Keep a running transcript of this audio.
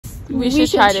we should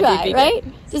try to be vegan. Right?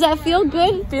 Does that feel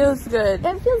good? Feels good.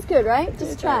 That feels good, right?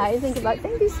 Just try. Think about it.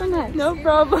 Thank you so much. No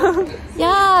problem.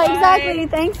 Yeah, exactly.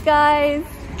 Thanks, guys.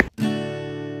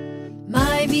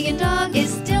 My vegan dog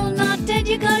is still not dead.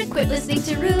 You gotta quit listening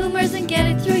to rumors and get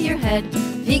it through your head.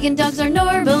 Vegan dogs are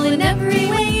normal in every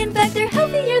way. In fact, they're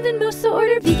healthier than most, so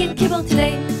order vegan kibble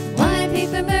today. Why pay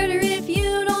for murder if you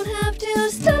don't have to?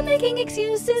 Stop making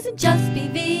excuses and just be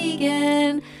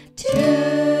vegan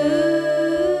too.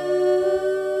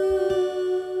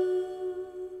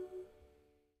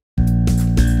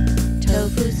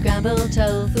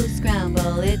 Tofu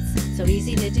scramble, it's so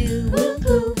easy to do.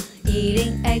 Woo-hoo.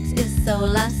 Eating eggs is so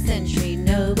last century,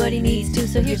 nobody needs to,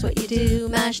 so here's what you do.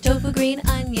 Mash tofu, green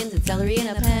onions, and celery in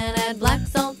a pan. Add black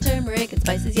salt, turmeric, and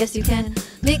spices, yes you can.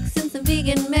 Mix in some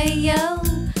vegan mayo.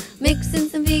 Mix in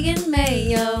some vegan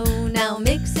mayo. Now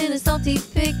mix in a salty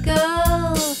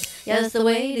pickle. Yeah, that's the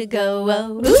way to go.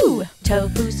 Oh, ooh!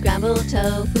 Tofu scramble,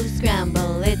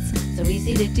 it's so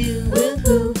easy to do.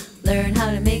 Woohoo! Learn how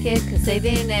to make it, cause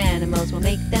saving animals will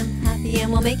make them happy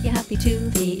and will make you happy too.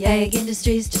 The egg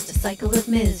industry's just a cycle of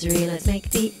misery. Let's make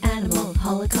the animal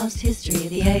holocaust history.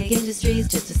 The egg industry's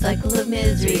just a cycle of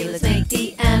misery. Let's make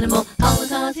the animal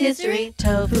holocaust history.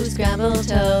 Tofu scramble,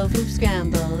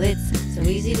 it's so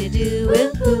easy to do.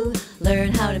 Woohoo!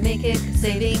 Learn how to make it, cause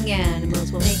saving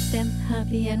animals will make them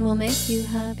happy and will make you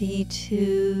happy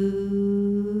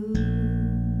too.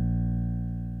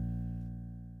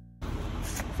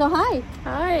 So hi.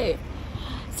 Hi.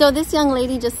 So this young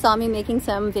lady just saw me making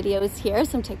some videos here,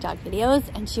 some TikTok videos,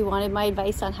 and she wanted my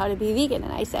advice on how to be vegan.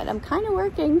 And I said, I'm kind of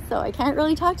working, so I can't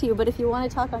really talk to you, but if you want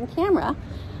to talk on camera,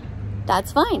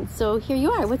 that's fine. So here you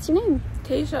are. What's your name?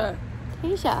 Tasia.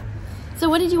 Tasia. So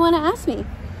what did you want to ask me?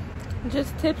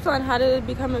 Just tips on how to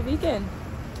become a vegan.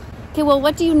 Okay, well,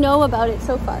 what do you know about it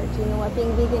so far? Do you know what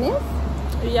being vegan is?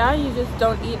 Yeah, you just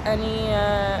don't eat any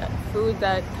food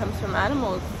that comes from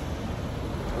animals,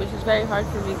 which is very hard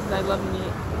for me because I love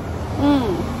meat.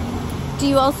 Do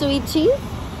you also eat cheese?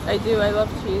 I do, I love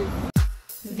cheese.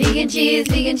 Vegan cheese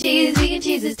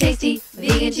is tasty.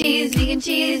 Vegan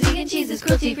cheese is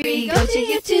cruelty free. Go to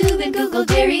YouTube and Google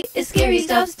dairy is scary.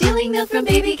 Stop stealing milk from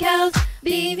baby cows.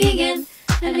 Be vegan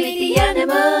and make the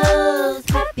animals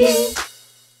happy.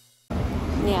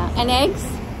 Yeah, and eggs?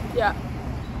 Yeah.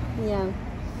 Yeah.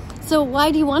 So why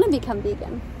do you want to become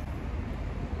vegan?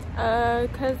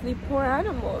 Because the poor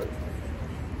animals.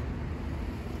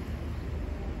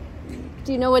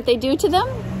 Do you know what they do to them?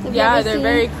 Yeah, they're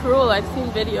very cruel. I've seen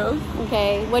videos.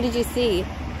 Okay, what did you see?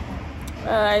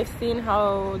 I've seen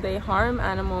how they harm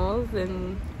animals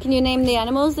and... Can you name the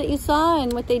animals that you saw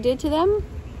and what they did to them?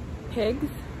 Pigs.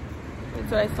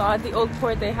 That's what I saw. At the old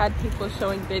port, they had people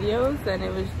showing videos, and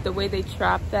it was the way they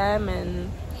trapped them.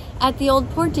 And at the old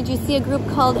port, did you see a group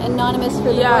called Anonymous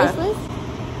for the Voiceless?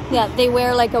 Yeah, they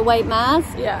wear like a white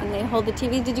mask, and they hold the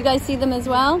TV. Did you guys see them as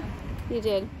well? You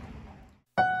did.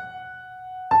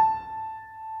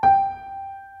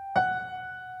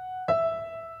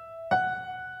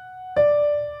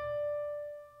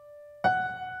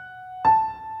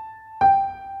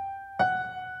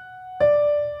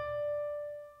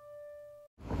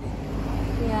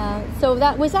 Yeah, so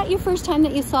was that your first time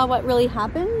that you saw what really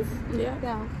happens?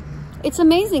 Yeah. It's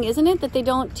amazing, isn't it, that they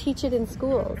don't teach it in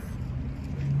schools?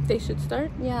 They should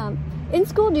start. Yeah. In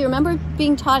school, do you remember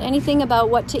being taught anything about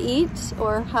what to eat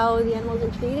or how the animals are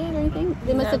treated or anything?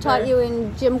 They must have taught you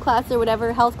in gym class or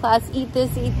whatever, health class, eat this,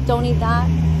 don't eat that.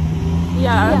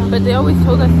 Yeah, but they always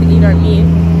told us to eat our meat.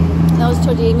 They always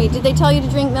told you to eat meat. Did they tell you to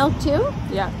drink milk too?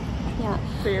 Yeah. Yeah.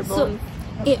 For your bones.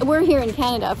 We're here in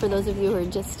Canada, for those of you who are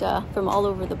just from all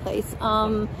over the place.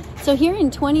 So here in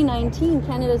 2019,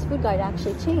 Canada's food guide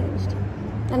actually changed.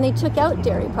 And they took out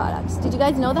dairy products. Did you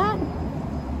guys know that?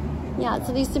 Yeah, so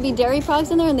there used to be dairy products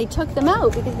in there, and they took them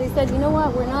out because they said, you know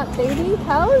what, we're not baby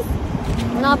cows.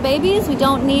 We're not babies. We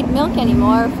don't need milk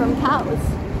anymore from cows.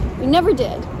 We never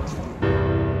did.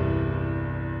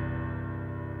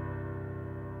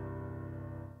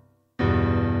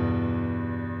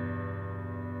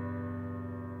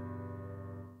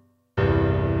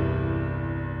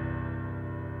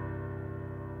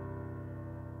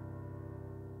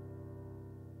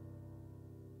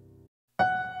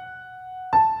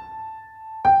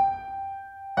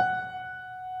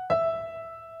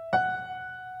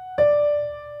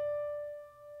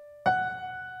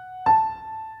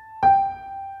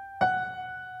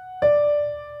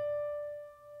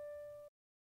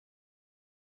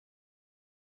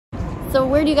 So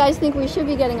where do you guys think we should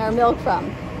be getting our milk from?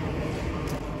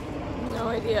 No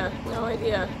idea, no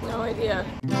idea, no idea.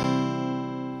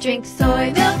 Drink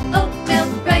soy milk, oat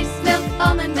milk, rice milk,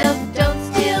 almond milk.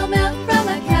 Don't steal milk from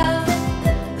a cow.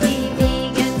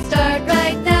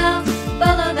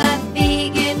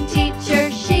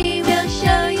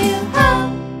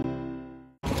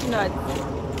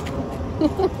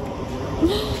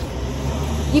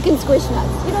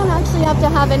 actually have to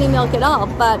have any milk at all,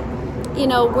 but you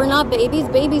know, we're not babies.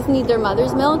 Babies need their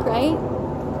mother's milk, right?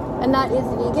 And that is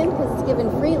vegan because it's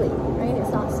given freely, right? It's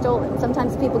not stolen.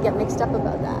 Sometimes people get mixed up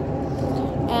about that.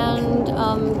 And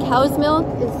cow's milk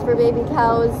is for baby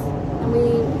cows. And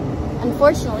we,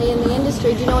 unfortunately, in the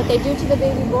industry, do you know what they do to the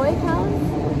baby boy cows?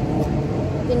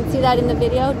 Didn't see that in the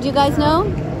video. Do you guys know?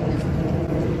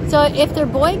 So if they're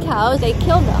boy cows, they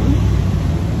kill them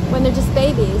when they're just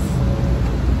babies.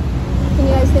 Can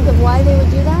you guys think of why they would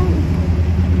do that?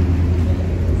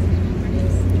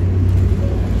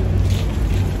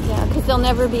 Because they'll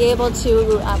never be able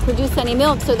to produce any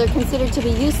milk, so they're considered to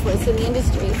be useless in the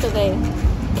industry. So they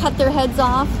cut their heads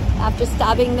off after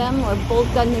stabbing them or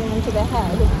bolt gunning them into the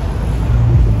head.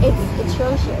 It's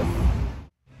atrocious.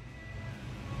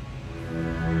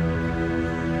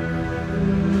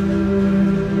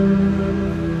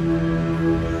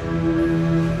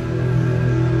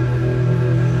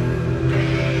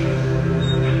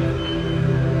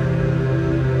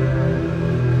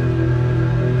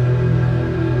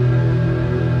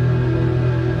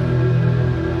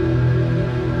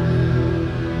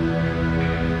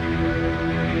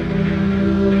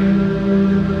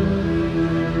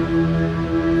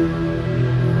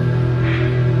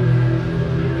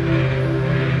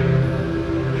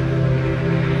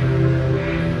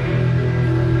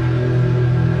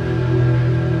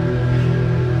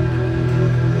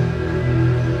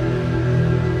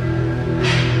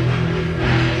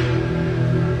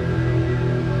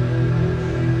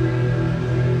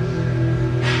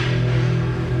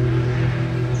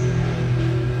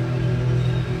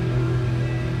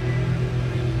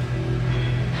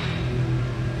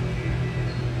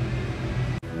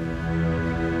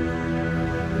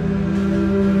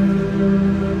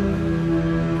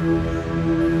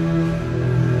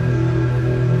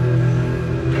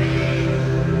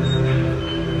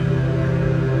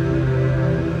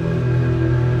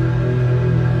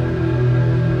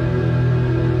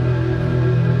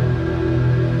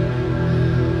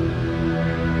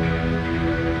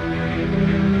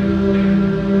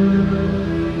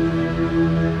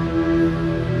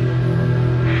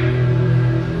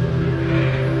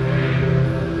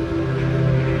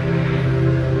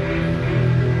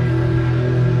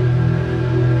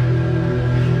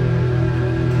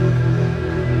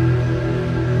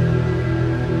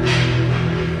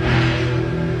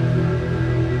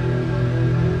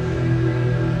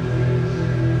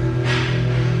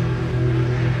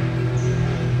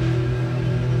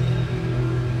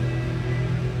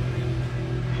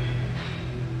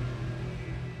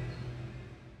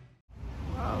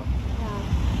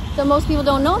 So most people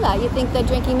don't know that. You think that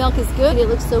drinking milk is good. It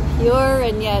looks so pure,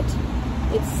 and yet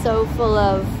it's so full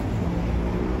of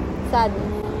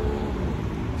sadness.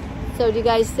 So do you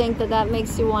guys think that that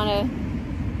makes you want to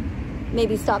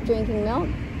maybe stop drinking milk?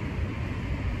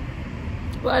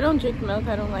 Well, I don't drink milk.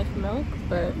 I don't like milk,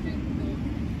 but...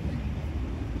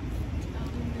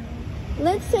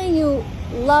 Let's say you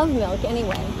love milk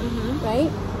anyway, right?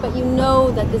 But you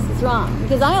know that this is wrong.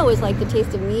 Because I always like the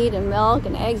taste of meat and milk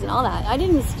and eggs and all that. I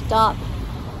didn't stop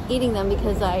eating them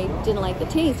because I didn't like the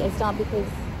taste. I stopped because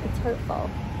it's hurtful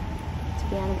to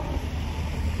the animals.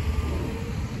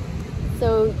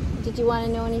 So, did you want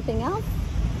to know anything else?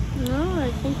 No,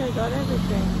 I think I got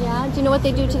everything. Yeah? Do you know what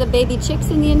they do to the baby chicks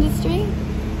in the industry?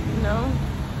 No.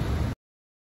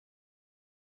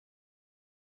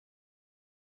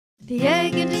 The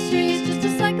egg industry is just a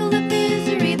cycle of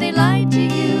misery. They lie to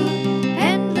you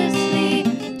endlessly.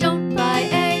 Don't buy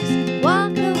eggs,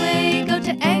 walk away. Go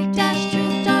to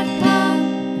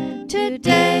egg-truth.com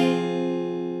today.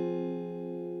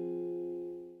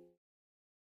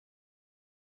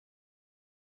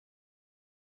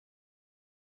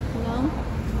 No?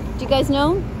 Do you guys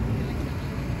know?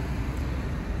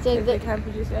 So they can't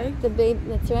produce eggs? The baby,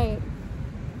 that's right.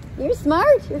 You're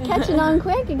smart. You're catching on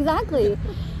quick. Exactly.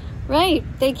 Right.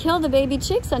 They kill the baby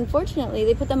chicks, unfortunately.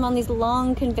 They put them on these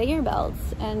long conveyor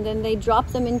belts, and then they drop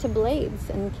them into blades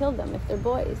and kill them if they're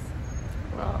boys.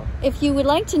 Wow. If you would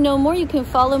like to know more, you can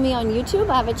follow me on YouTube.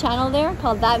 I have a channel there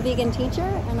called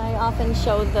thatveganteacher, and I often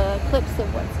show the clips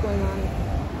of what's going on.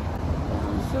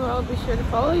 So I'll be sure to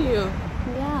follow you.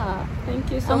 Yeah.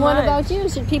 Thank you so much. And what about you?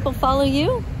 Should people follow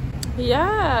you?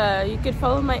 Yeah, you could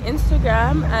follow my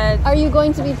Instagram at... Are you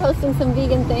going to be posting some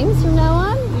vegan things from now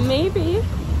on? Maybe.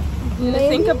 Maybe?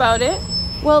 Think about it.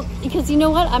 Well, because you know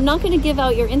what? I'm not going to give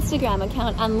out your Instagram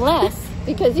account unless,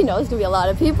 because you know, there's going to be a lot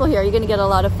of people here. You're going to get a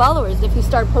lot of followers. If you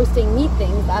start posting meat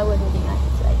things, that wouldn't be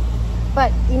nice, right?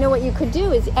 But you know what you could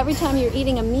do is every time you're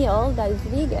eating a meal that is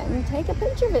vegan, take a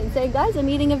picture of it and say, guys, I'm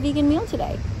eating a vegan meal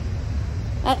today.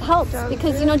 It helps Sounds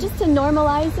because, good. you know, just to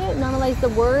normalize it, normalize the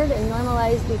word and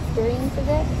normalize the experience of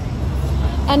it.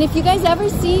 And if you guys ever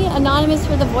see Anonymous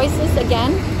for the Voiceless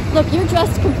again, look, you're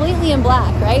dressed completely in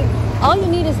black, right? All you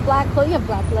need is black clothes. You have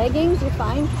black leggings, you're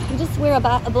fine. You just wear a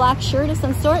black shirt of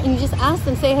some sort and you just ask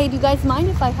them, say, hey, do you guys mind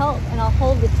if I help? And I'll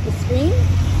hold the screen.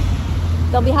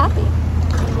 They'll be happy.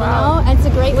 Wow. You know? And it's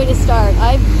a great way to start.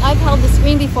 I've held the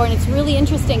screen before and it's really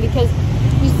interesting because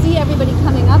you see everybody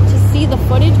coming up to see the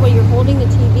footage while you're holding the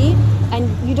TV and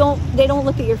they don't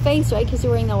look at your face, right? Because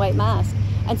you're wearing a white mask.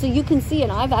 And so you can see,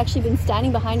 and I've actually been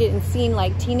standing behind it and seen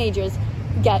like teenagers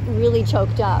get really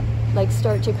choked up, like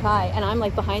start to cry. And I'm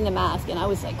like behind the mask and I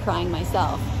was like crying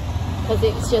myself because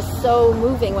it's just so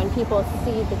moving when people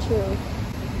see the truth.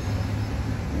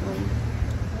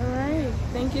 All right.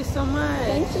 Thank you so much.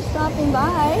 Thanks for stopping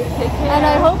by. Take care. And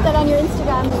I hope that on your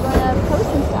Instagram you're going to post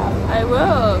some stuff. I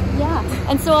will. Yeah.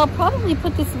 And so I'll probably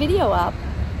put this video up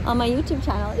on my YouTube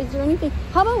channel. Is there anything?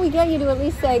 How about we get you to at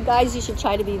least say, guys, you should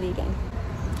try to be vegan.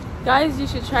 Guys, you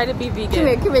should try to be vegan.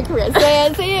 Come here.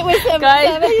 Say it with them.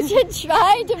 Guys. You should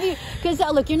try to be. Because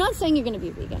look, you're not saying you're going to be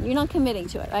vegan. You're not committing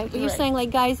to it, right? But you're Right. saying like,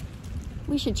 guys,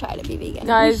 we should try to be vegan.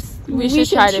 Guys, we should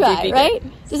try to be vegan. Right?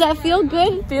 Does that feel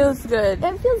good? Feels good.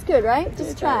 It feels good, right?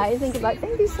 Just It try. does. Think about it.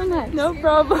 Thank you so much. No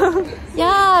problem. Yeah,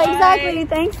 Bye. exactly.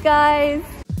 Thanks, guys.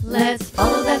 Let's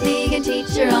follow that vegan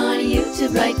teacher on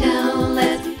YouTube right now.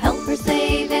 Let's help her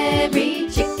save every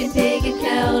chicken, pig, and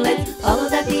cow. Let's follow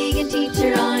that vegan teacher.